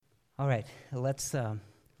All right, let's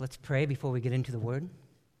pray before we get into the Word.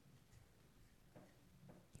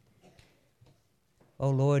 Oh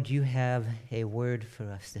Lord, you have a word for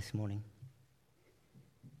us this morning.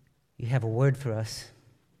 You have a word for us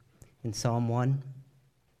in Psalm 1.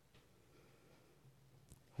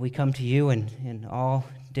 We come to you in all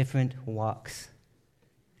different walks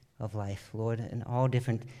of life, Lord, in all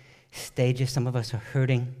different stages. Some of us are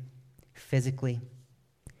hurting physically.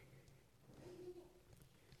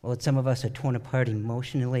 Lord, some of us are torn apart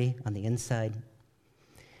emotionally on the inside.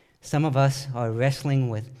 Some of us are wrestling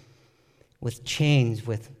with chains,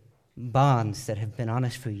 with bonds that have been on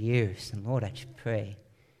us for years. And Lord, I just pray,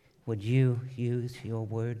 would you use your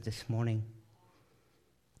word this morning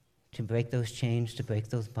to break those chains, to break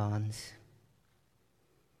those bonds?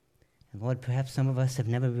 And Lord, perhaps some of us have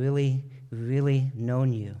never really, really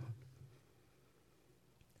known you.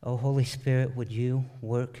 Oh, Holy Spirit, would you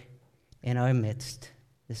work in our midst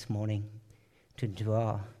this morning to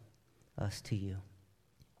draw us to you?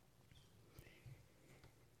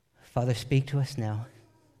 Father, speak to us now.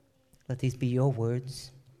 Let these be your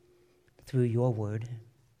words through your word.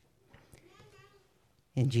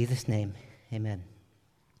 In Jesus' name, amen.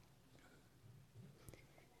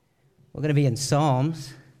 We're going to be in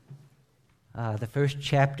Psalms, the first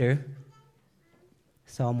chapter,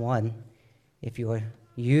 Psalm 1. If you're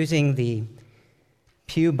using the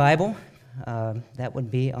Pew Bible, that would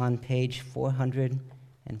be on page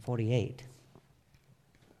 448.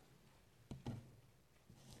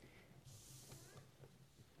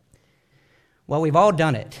 Well, we've all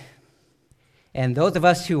done it. And those of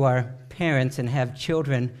us who are parents and have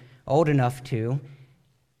children old enough to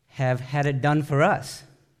have had it done for us.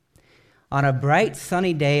 On a bright,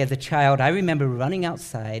 sunny day as a child, I remember running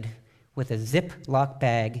outside with a Ziploc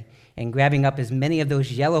bag and grabbing up as many of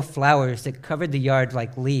those yellow flowers that covered the yard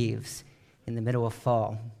like leaves in the middle of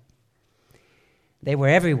fall. They were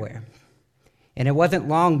everywhere. And it wasn't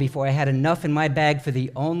long before I had enough in my bag for the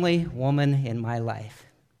only woman in my life.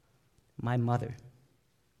 My mother.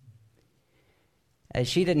 As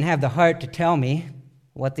she didn't have the heart to tell me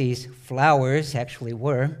what these flowers actually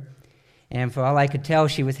were, and for all I could tell,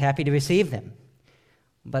 she was happy to receive them.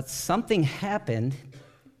 But something happened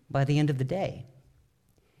by the end of the day.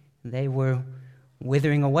 They were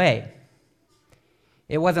withering away.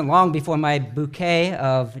 It wasn't long before my bouquet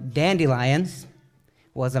of dandelions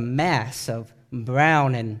was a mass of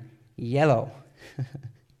brown and yellow.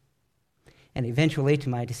 And eventually, to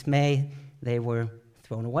my dismay, they were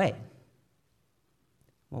thrown away.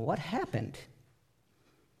 Well, what happened?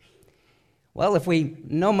 Well, if we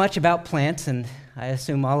know much about plants, and I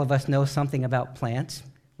assume all of us know something about plants,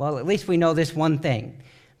 well, at least we know this one thing,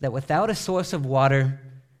 that without a source of water,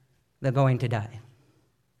 they're going to die.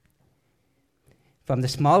 From the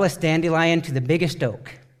smallest dandelion to the biggest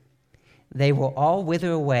oak, they will all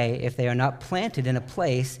wither away if they are not planted in a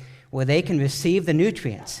place where they can receive the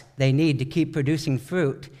nutrients they need to keep producing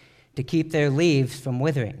fruit, to keep their leaves from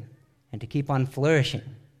withering, and to keep on flourishing.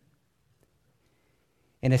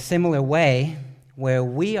 In a similar way, where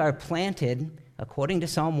we are planted, according to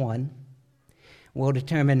Psalm 1, will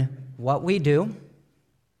determine what we do,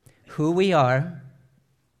 who we are,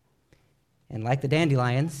 and like the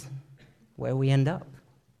dandelions, where we end up.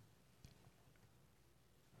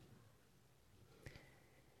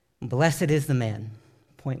 Blessed is the man.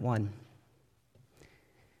 Point 1.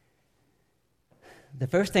 The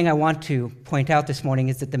first thing I want to point out this morning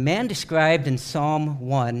is that the man described in Psalm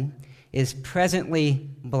 1 is presently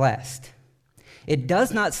blessed. It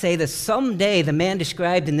does not say that someday the man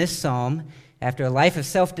described in this psalm, after a life of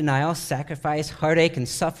self-denial, sacrifice, heartache, and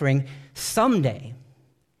suffering, someday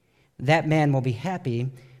that man will be happy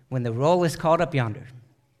when the roll is called up yonder.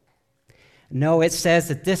 No, it says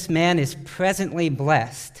that this man is presently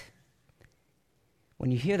blessed.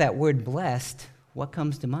 When you hear that word blessed, what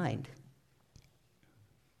comes to mind?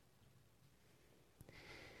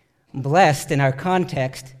 Blessed, in our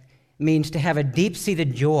context, means to have a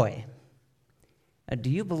deep-seated joy. Do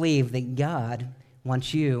you believe that God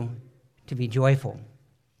wants you to be joyful?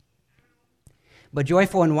 But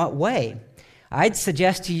joyful in what way? I'd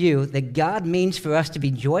suggest to you that God means for us to be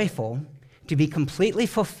joyful, to be completely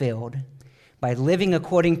fulfilled by living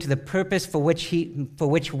according to the purpose for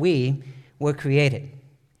which we were created.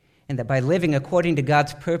 And that by living according to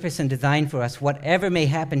God's purpose and design for us, whatever may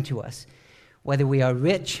happen to us, whether we are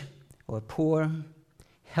rich or poor,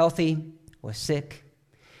 healthy or sick,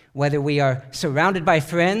 whether we are surrounded by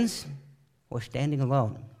friends or standing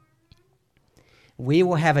alone, we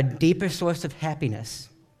will have a deeper source of happiness,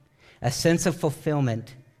 a sense of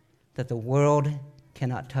fulfillment that the world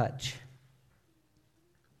cannot touch.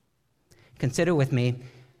 Consider with me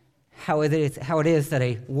how it is that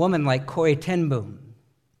a woman like Corrie ten Boom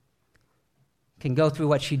can go through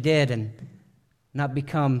what she did and not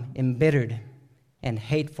become embittered and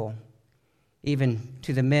hateful, even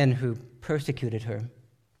to the men who persecuted her.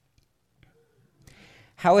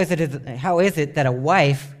 How is it that a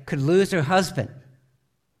wife could lose her husband?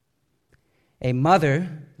 A mother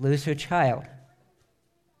lose her child?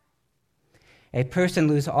 A person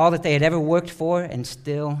lose all that they had ever worked for and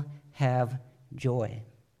still have joy?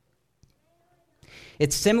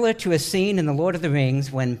 It's similar to a scene in The Lord of the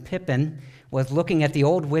Rings when Pippin was looking at the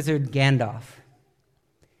old wizard Gandalf.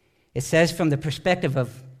 It says from the perspective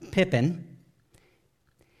of Pippin,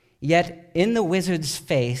 "Yet in the wizard's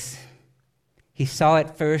face he saw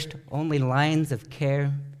at first only lines of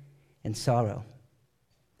care and sorrow.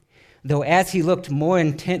 Though as he looked more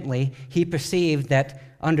intently, he perceived that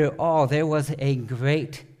under all there was a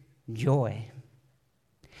great joy,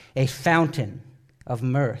 a fountain of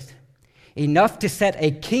mirth, enough to set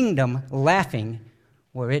a kingdom laughing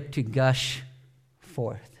were it to gush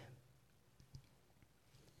forth."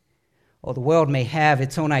 Oh, the world may have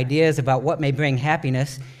its own ideas about what may bring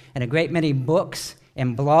happiness, and a great many books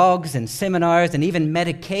and blogs and seminars and even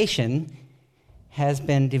medication has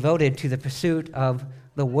been devoted to the pursuit of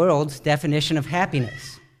the world's definition of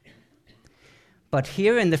happiness. But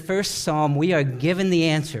here in the first psalm, we are given the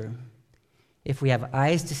answer if we have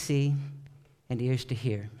eyes to see and ears to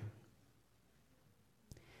hear.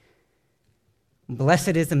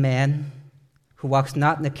 "Blessed is the man who walks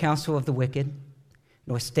not in the counsel of the wicked,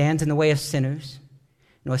 nor stands in the way of sinners,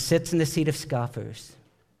 nor sits in the seat of scoffers."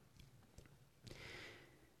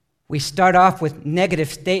 We start off with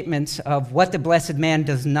negative statements of what the blessed man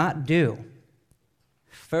does not do.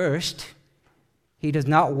 First, he does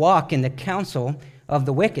not walk in the counsel of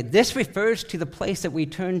the wicked. This refers to the place that we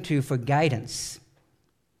turn to for guidance.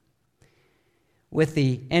 With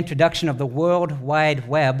the introduction of the World Wide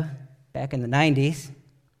Web back in the 90s,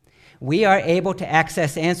 we are able to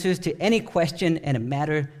access answers to any question in a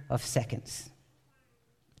matter of seconds.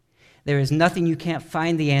 There is nothing you can't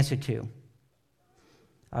find the answer to.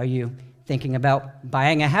 Are you thinking about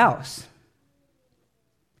buying a house?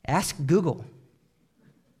 Ask Google.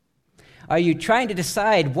 Are you trying to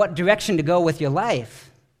decide what direction to go with your life?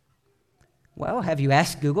 Well, have you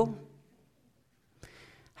asked Google?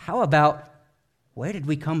 How about, where did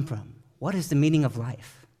we come from? What is the meaning of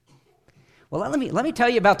life? Well, let me tell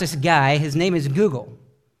you about this guy. His name is Google.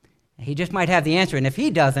 He just might have the answer, and if he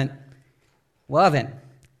doesn't, well then,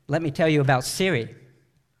 let me tell you about Siri.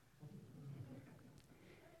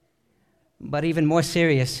 But even more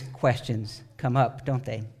serious questions come up, don't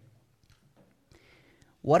they?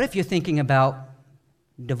 What if you're thinking about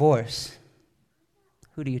divorce?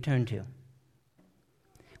 Who do you turn to?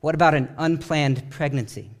 What about an unplanned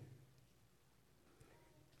pregnancy?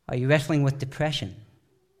 Are you wrestling with depression?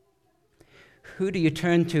 Who do you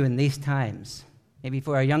turn to in these times? Maybe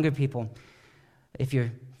for our younger people, if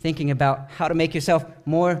you're thinking about how to make yourself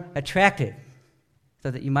more attractive so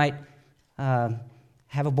that you might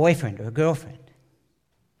have a boyfriend or a girlfriend,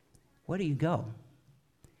 where do you go?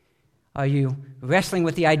 Are you wrestling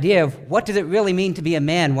with the idea of what does it really mean to be a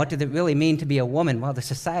man? What does it really mean to be a woman? Well, the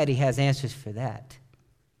society has answers for that.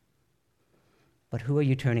 But who are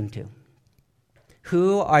you turning to?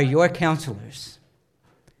 Who are your counselors?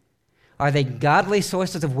 Are they godly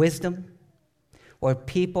sources of wisdom, or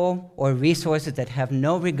people or resources that have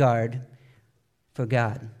no regard for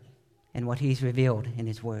God and what He's revealed in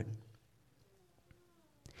His Word?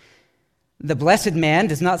 The blessed man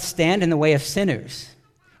does not stand in the way of sinners.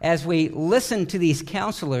 As we listen to these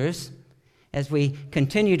counselors, as we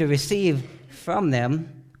continue to receive from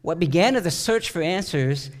them, what began as a search for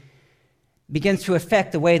answers begins to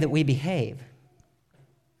affect the way that we behave.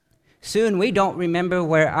 Soon we don't remember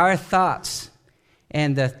where our thoughts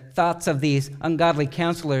and the thoughts of these ungodly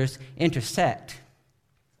counselors intersect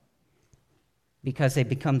because they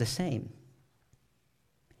become the same.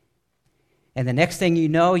 And the next thing you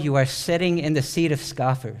know, you are sitting in the seat of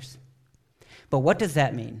scoffers. But what does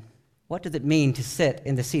that mean? What does it mean to sit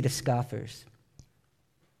in the seat of scoffers?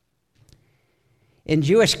 In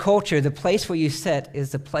Jewish culture, the place where you sit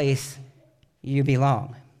is the place you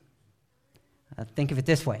belong. Think of it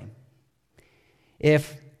this way.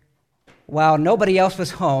 If, while nobody else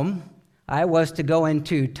was home, I was to go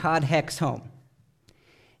into Todd Heck's home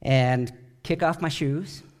and kick off my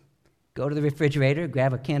shoes, go to the refrigerator,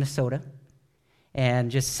 grab a can of soda,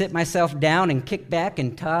 and just sit myself down and kick back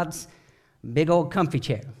in Todd's big old comfy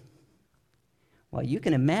chair. Well, you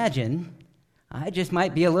can imagine I just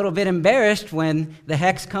might be a little bit embarrassed when the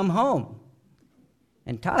Hecks come home.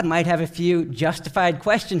 And Todd might have a few justified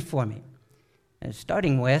questions for me.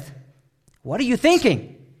 Starting with, What are you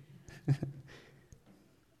thinking?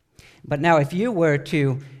 But now, if you were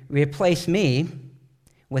to replace me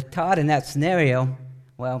with Todd in that scenario,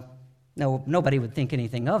 well, no, nobody would think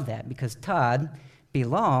anything of that because Todd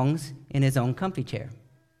belongs in his own comfy chair.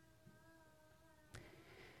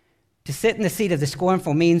 To sit in the seat of the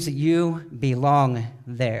scornful means that you belong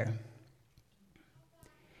there.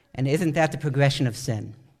 And isn't that the progression of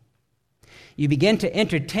sin? You begin to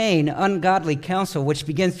entertain ungodly counsel, which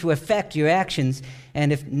begins to affect your actions,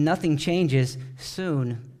 and if nothing changes,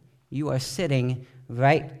 soon you are sitting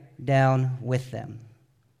right down with them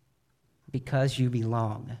because you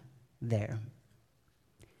belong there.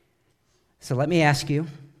 So let me ask you,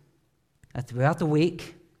 throughout the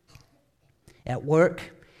week, at work,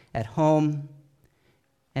 at home,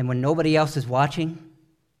 and when nobody else is watching,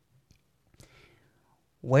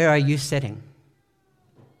 where are you sitting?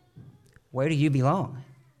 Where do you belong?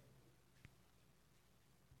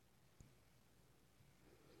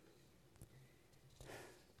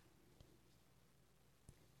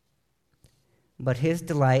 But his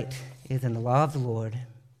delight is in the law of the Lord,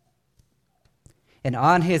 and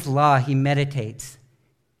on his law he meditates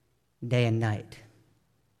day and night.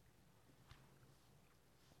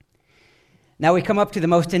 Now we come up to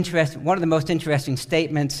one of the most interesting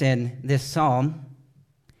statements in this psalm.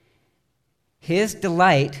 His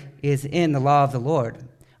delight is in the law of the Lord.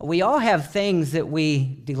 We all have things that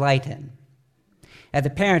we delight in. As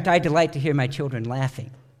a parent, I delight to hear my children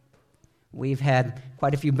laughing. We've had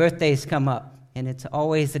quite a few birthdays come up, and it's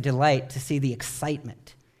always a delight to see the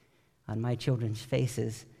excitement on my children's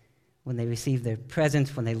faces when they receive their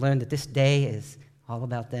presents, when they learn that this day is all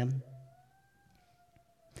about them.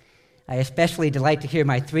 I especially delight to hear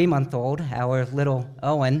my 3-month-old, our little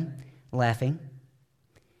Owen, laughing.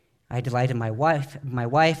 I delight in my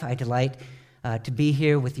wife. I delight to be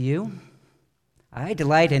here with you. I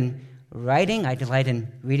delight in writing. I delight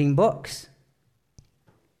in reading books.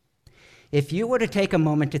 If you were to take a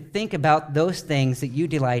moment to think about those things that you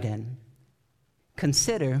delight in,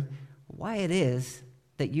 consider why it is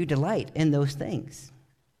that you delight in those things.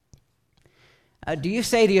 Do you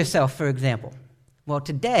say to yourself, for example, well,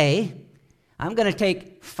 today I'm going to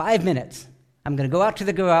take 5 minutes. I'm going to go out to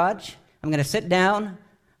the garage. I'm going to sit down,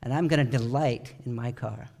 and I'm going to delight in my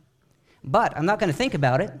car. But I'm not going to think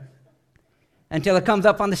about it until it comes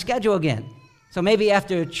up on the schedule again. So maybe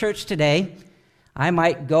after church today, I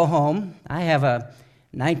might go home. I have a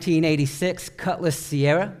 1986 Cutlass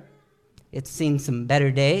Sierra. It's seen some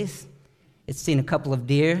better days. It's seen a couple of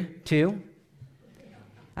deer, too.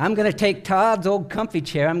 I'm going to take Todd's old comfy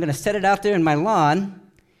chair. I'm going to set it out there in my lawn,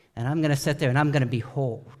 and I'm going to sit there, and I'm going to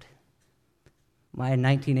behold my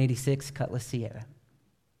 1986 Cutlass Sierra.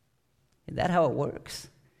 Is that how it works?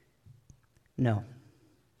 No.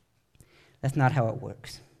 That's not how it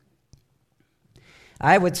works.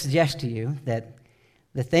 I would suggest to you that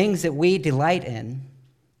the things that we delight in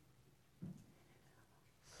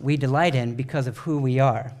because of who we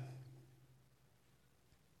are.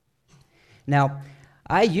 Now,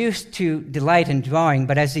 I used to delight in drawing,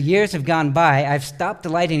 but as the years have gone by, I've stopped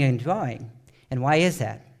delighting in drawing. And why is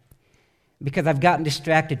that? Because I've gotten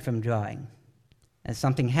distracted from drawing, and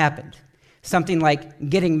something happened. Something like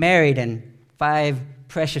getting married and 5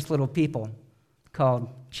 precious little people called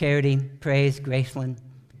Charity, Praise, Gracelyn,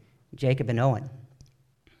 Jacob, and Owen.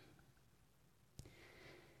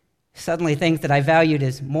 Suddenly, things that I valued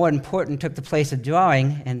as more important took the place of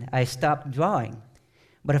drawing, and I stopped drawing.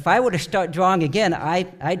 But if I were to start drawing again,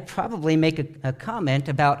 I'd probably make a comment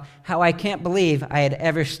about how I can't believe I had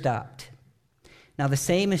ever stopped. Now, the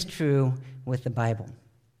same is true with the Bible.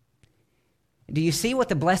 Do you see what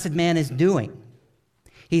the blessed man is doing?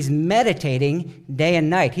 He's meditating day and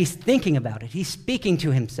night. He's thinking about it. He's speaking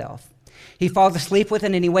to himself. He falls asleep with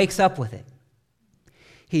it and he wakes up with it.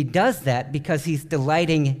 He does that because he's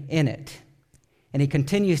delighting in it. And he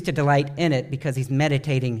continues to delight in it because he's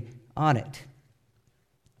meditating on it.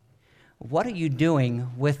 What are you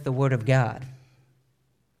doing with the Word of God?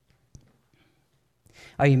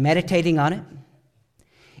 Are you meditating on it?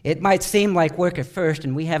 It might seem like work at first,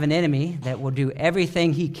 and we have an enemy that will do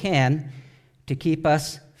everything he can to keep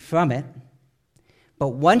us from it. But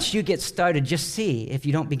once you get started, just see if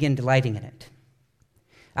you don't begin delighting in it.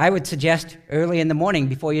 I would suggest early in the morning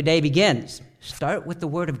before your day begins, start with the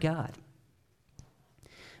Word of God.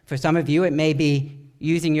 For some of you, it may be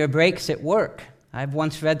using your breaks at work. I've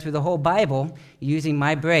once read through the whole Bible using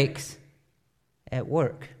my breaks at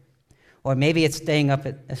work. Or maybe it's staying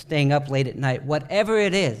up late at night. Whatever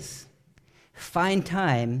it is, find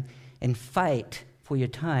time and fight for your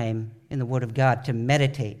time in the Word of God to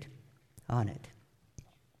meditate on it.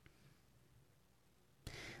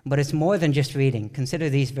 But it's more than just reading. Consider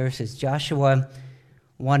these verses. Joshua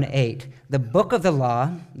 1:8. This book of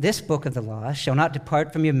the law, shall not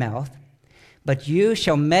depart from your mouth, but you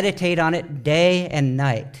shall meditate on it day and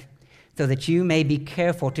night, so that you may be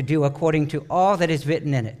careful to do according to all that is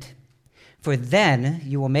written in it. For then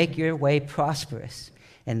you will make your way prosperous,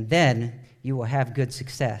 and then you will have good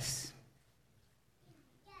success.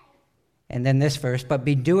 And then this verse, but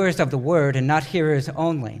be doers of the word and not hearers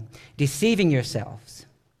only, deceiving yourselves.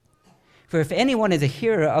 For if anyone is a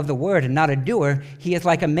hearer of the word and not a doer, he is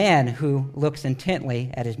like a man who looks intently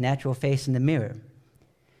at his natural face in the mirror.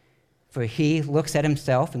 For he looks at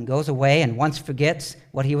himself and goes away and once forgets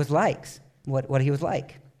what he was like.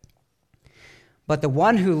 But the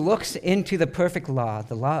one who looks into the perfect law,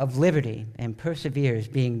 the law of liberty, and perseveres,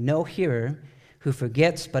 being no hearer who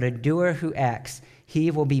forgets, but a doer who acts,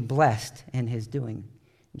 he will be blessed in his doing.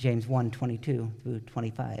 James 1:22 through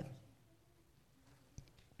 25.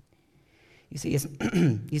 You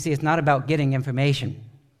see, it's not about getting information.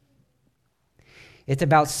 It's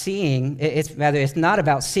about seeing. It's not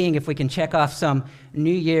about seeing if we can check off some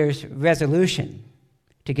New Year's resolution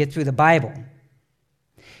to get through the Bible.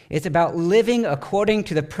 It's about living according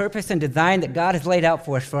to the purpose and design that God has laid out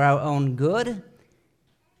for us for our own good,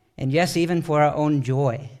 and yes, even for our own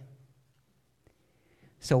joy.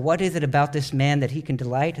 So what is it about this man that he can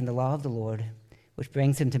delight in the law of the Lord, which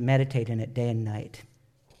brings him to meditate in it day and night?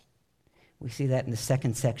 We see that in the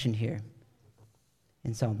second section here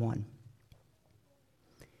in Psalm 1.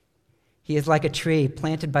 He is like a tree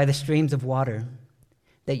planted by the streams of water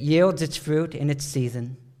that yields its fruit in its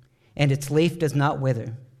season, and its leaf does not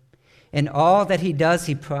wither. In all that he does,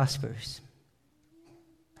 he prospers.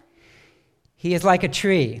 He is like a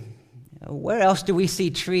tree. Where else do we see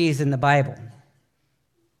trees in the Bible?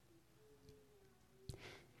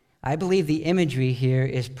 I believe the imagery here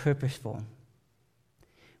is purposeful.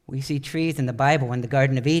 We see trees in the Bible in the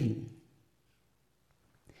Garden of Eden.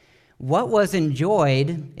 What was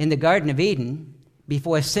enjoyed in the Garden of Eden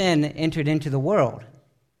before sin entered into the world?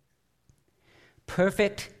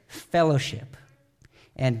 Perfect fellowship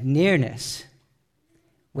and nearness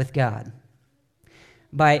with God.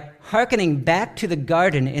 By hearkening back to the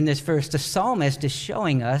garden in this verse, the psalmist is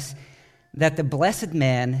showing us that the blessed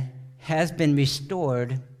man has been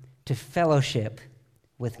restored to fellowship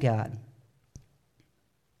with God.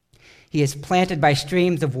 He is planted by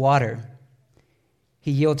streams of water.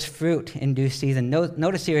 He yields fruit in due season.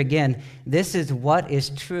 Notice here again, this is what is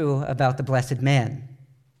true about the blessed man.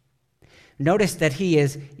 Notice that he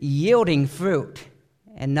is yielding fruit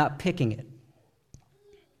and not picking it.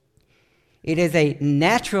 It is a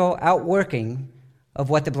natural outworking of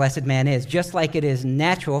what the blessed man is, just like it is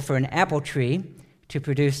natural for an apple tree to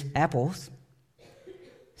produce apples.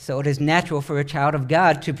 So it is natural for a child of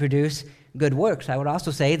God to produce good works. I would also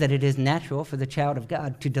say that it is natural for the child of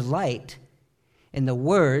God to delight in the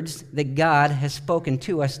words that God has spoken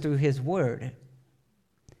to us through his word.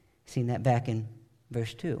 Seen that back in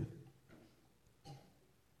verse 2.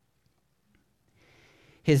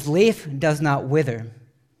 His leaf does not wither.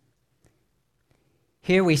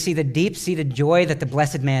 Here we see the deep-seated joy that the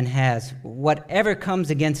blessed man has, whatever comes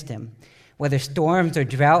against him, whether storms or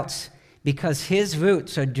droughts, because his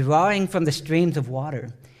roots are drawing from the streams of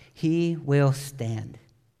water. He will stand.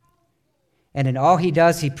 And in all he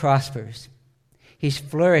does, he prospers. He's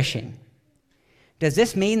flourishing. Does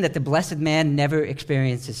this mean that the blessed man never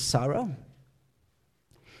experiences sorrow?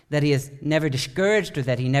 That he is never discouraged or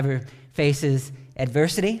that he never faces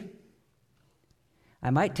adversity?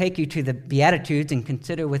 I might take you to the Beatitudes and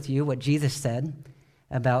consider with you what Jesus said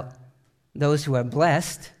about those who are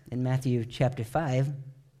blessed in Matthew chapter 5.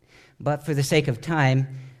 But for the sake of time,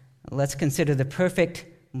 let's consider the perfect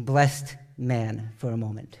blessed man for a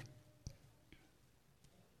moment.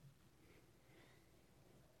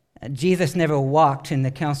 Jesus never walked in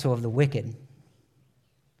the counsel of the wicked.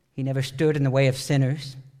 He never stood in the way of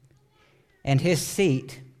sinners. And his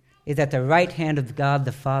seat is at the right hand of God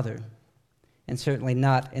the Father, and certainly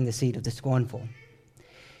not in the seat of the scornful.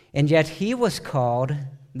 And yet he was called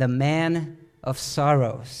the man of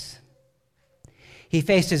sorrows. He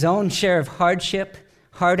faced his own share of hardship,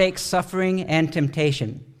 heartache, suffering, and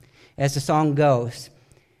temptation. As the song goes,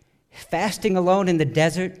 fasting alone in the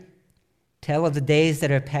desert, tell of the days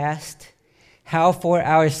that are past, how for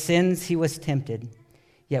our sins he was tempted,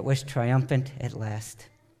 yet was triumphant at last.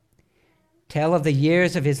 Tell of the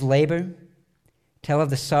years of his labor, tell of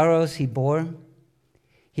the sorrows he bore.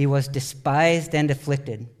 He was despised and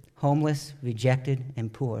afflicted, homeless, rejected,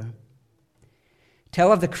 and poor.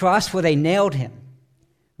 Tell of the cross where they nailed him,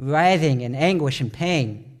 writhing in anguish and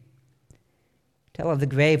pain. Tell of the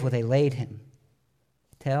grave where they laid him.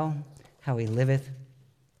 tell how he liveth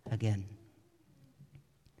again.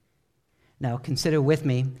 Now consider with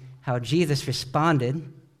me how Jesus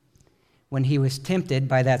responded when he was tempted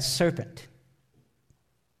by that serpent.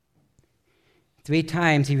 3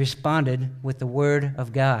 times he responded with the word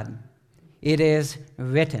of God. It is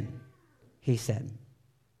written, he said.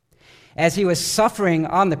 As he was suffering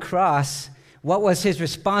on the cross, what was his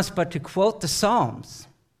response but to quote the Psalms?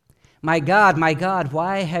 My God,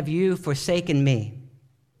 why have you forsaken me?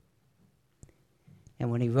 And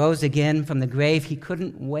when he rose again from the grave, he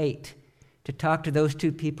couldn't wait to talk to those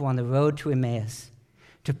 2 people on the road to Emmaus,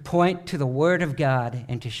 to point to the Word of God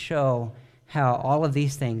and to show how all of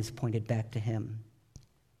these things pointed back to him.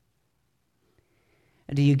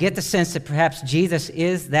 And do you get the sense that perhaps Jesus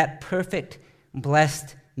is that perfect,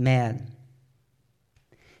 blessed man?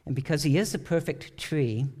 And because he is the perfect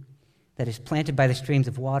tree that is planted by the streams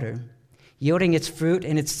of water, yielding its fruit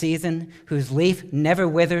in its season, whose leaf never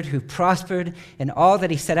withered, who prospered in all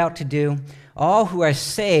that he set out to do, all who are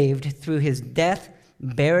saved through his death,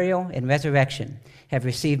 burial, and resurrection have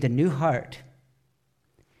received a new heart,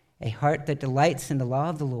 a heart that delights in the law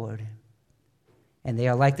of the Lord, and they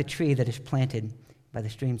are like the tree that is planted by the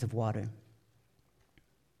streams of water.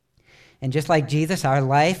 And just like Jesus, our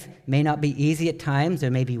life may not be easy at times.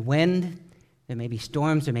 There may be wind, there may be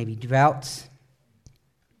storms, there may be droughts.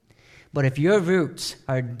 But if your roots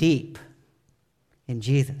are deep in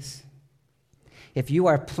Jesus, if you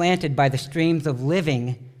are planted by the streams of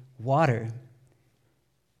living water,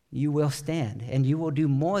 you will stand, and you will do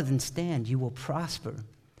more than stand. You will prosper.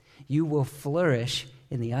 You will flourish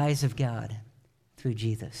in the eyes of God through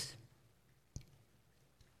Jesus.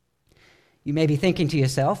 You may be thinking to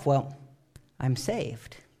yourself, well, I'm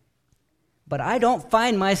saved, but I don't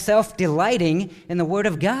find myself delighting in the Word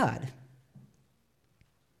of God.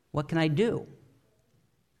 What can I do?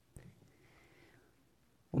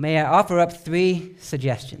 Well, may I offer up 3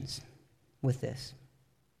 suggestions with this.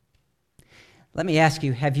 Let me ask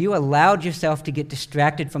you, have you allowed yourself to get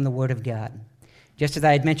distracted from the Word of God? Just as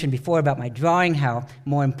I had mentioned before about my drawing, how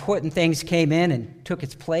more important things came in and took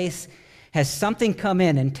its place, has something come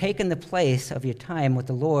in and taken the place of your time with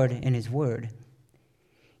the Lord and His Word?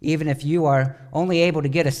 Even if you are only able to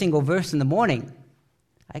get a single verse in the morning,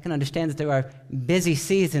 I can understand that there are busy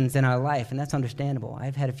seasons in our life, and that's understandable.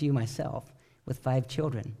 I've had a few myself with 5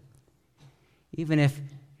 children. Even if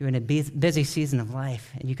you're in a busy season of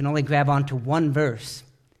life and you can only grab onto one verse,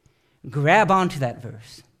 grab onto that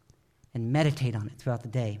verse and meditate on it throughout the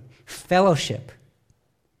day. Fellowship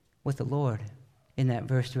with the Lord in that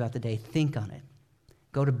verse throughout the day. Think on it.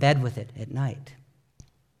 Go to bed with it at night.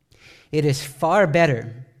 It is far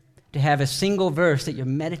better to have a single verse that you're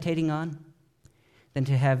meditating on than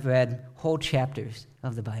to have read whole chapters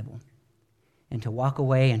of the Bible and to walk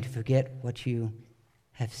away and to forget what you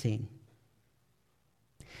have seen.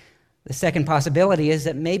 The second possibility is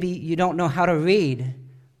that maybe you don't know how to read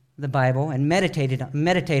the Bible and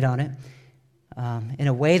meditate on it in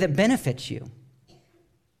a way that benefits you.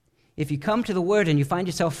 If you come to the Word and you find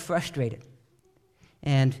yourself frustrated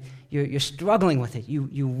and you're struggling with it,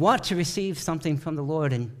 you want to receive something from the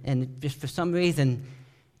Lord and just for some reason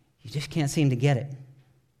you just can't seem to get it,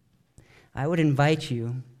 I would invite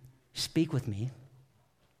you, speak with me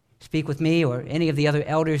or any of the other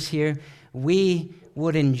elders here. We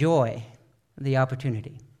would enjoy the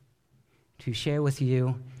opportunity to share with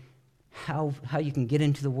you how you can get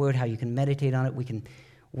into the Word, how you can meditate on it. We can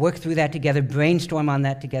work through that together, brainstorm on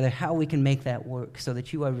that together, how we can make that work so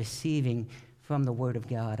that you are receiving from the Word of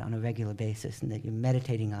God on a regular basis and that you're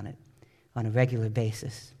meditating on it on a regular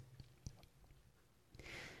basis.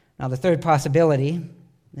 Now, the third possibility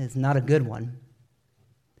is not a good one.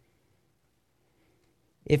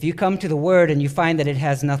 If you come to the Word and you find that it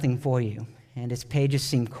has nothing for you, and its pages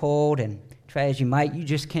seem cold, and try as you might, you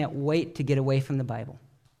just can't wait to get away from the Bible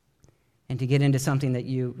and to get into something that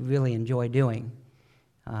you really enjoy doing,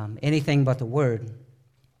 anything but the Word,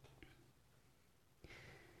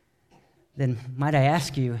 then might I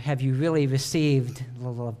ask you, have you really received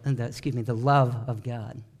the love of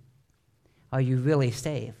God? Are you really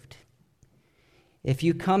saved? If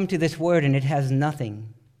you come to this Word and it has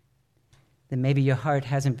nothing, then maybe your heart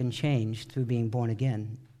hasn't been changed through being born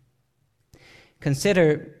again.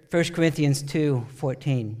 Consider 1 Corinthians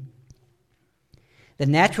 2:14. The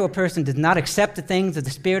natural person does not accept the things of the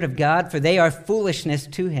Spirit of God, for they are foolishness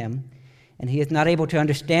to him, and he is not able to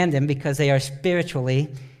understand them because they are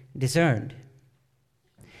spiritually discerned.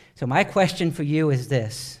 So my question for you is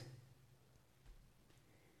this.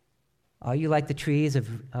 Are you like the trees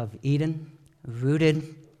of Eden,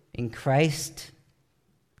 rooted in Christ,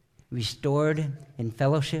 restored in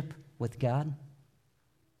fellowship with God?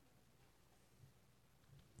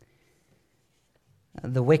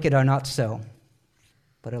 The wicked are not so,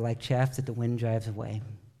 but are like chaff that the wind drives away.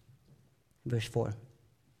 Verse 4.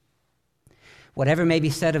 Whatever may be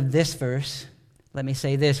said of this verse, let me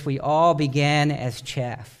say this: we all began as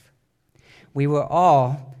chaff. We were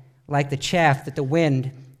all like the chaff that the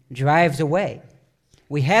wind drives away.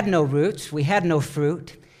 We had no roots, we had no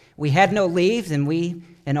fruit, we had no leaves,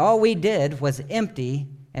 and all we did was empty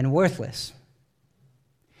and worthless.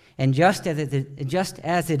 And just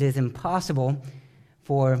as it is impossible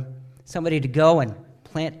for somebody to go and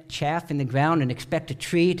plant chaff in the ground and expect a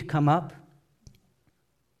tree to come up,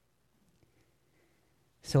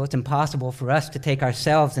 so it's impossible for us to take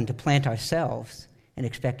ourselves and to plant ourselves and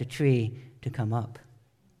expect a tree to come up.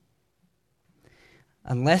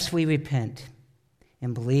 Unless we repent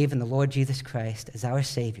and believe in the Lord Jesus Christ as our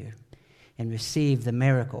Savior and receive the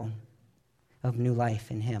miracle of new life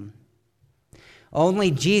in Him. Only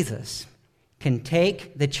Jesus can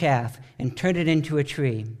take the chaff and turn it into a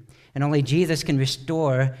tree, and only Jesus can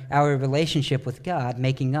restore our relationship with God,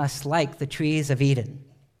 making us like the trees of Eden.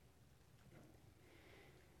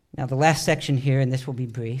 Now, the last section here, and this will be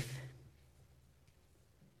brief.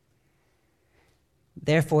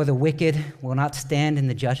 Therefore, the wicked will not stand in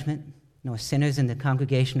the judgment, nor sinners in the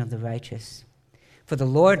congregation of the righteous. For the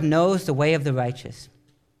Lord knows the way of the righteous,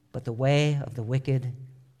 but the way of the wicked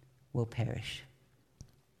will perish.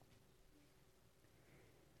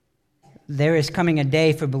 There is coming a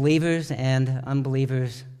day for believers and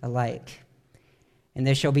unbelievers alike. And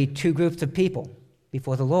there shall be two groups of people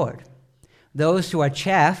before the Lord: those who are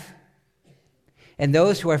chaff and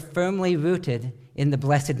those who are firmly rooted in the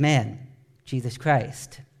blessed man, Jesus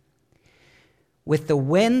Christ. With the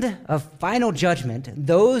wind of final judgment,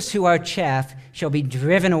 those who are chaff shall be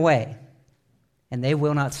driven away, and they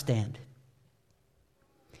will not stand.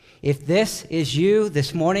 If this is you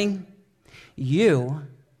this morning, you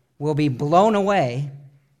will be blown away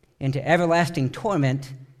into everlasting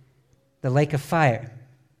torment, the lake of fire.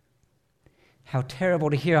 How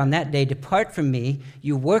terrible to hear on that day, "Depart from me,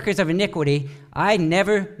 you workers of iniquity, I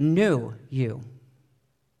never knew you."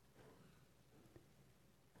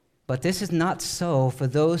 But this is not so for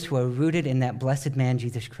those who are rooted in that blessed man,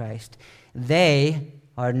 Jesus Christ. They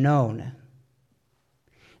are known.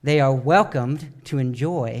 They are welcomed to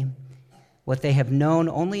enjoy what they have known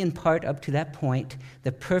only in part up to that point,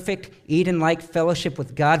 the perfect Eden-like fellowship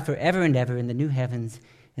with God forever and ever in the new heavens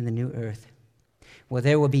and the new earth, where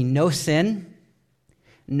there will be no sin,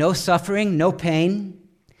 no suffering, no pain,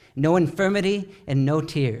 no infirmity, and no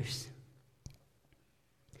tears.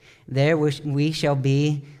 There we shall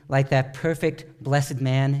be like that perfect, blessed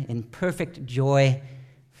man in perfect joy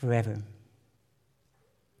forever.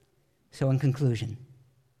 So in conclusion,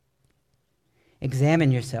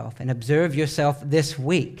 examine yourself and observe yourself this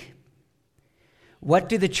week. What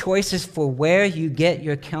do the choices for where you get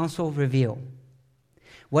your counsel reveal?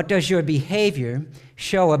 What does your behavior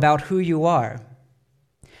show about who you are?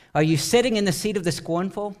 Are you sitting in the seat of the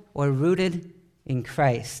scornful or rooted in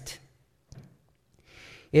Christ?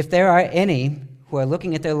 If there are any who are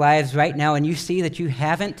looking at their lives right now and you see that you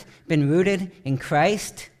haven't been rooted in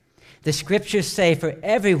Christ, the Scriptures say, "For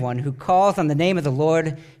everyone who calls on the name of the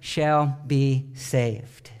Lord shall be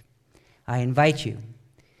saved." I invite you,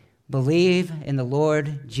 believe in the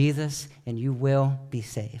Lord Jesus and you will be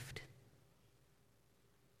saved.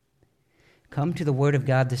 Come to the Word of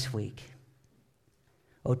God this week.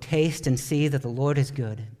 Oh, taste and see that the Lord is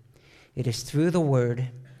good. It is through the Word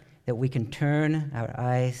that we can turn our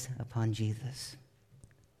eyes upon Jesus.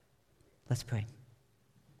 Let's pray.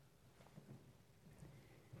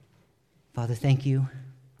 Father, thank you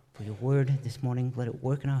for your word this morning. Let it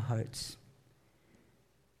work in our hearts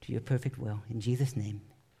to your perfect will. In Jesus' name,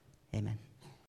 amen.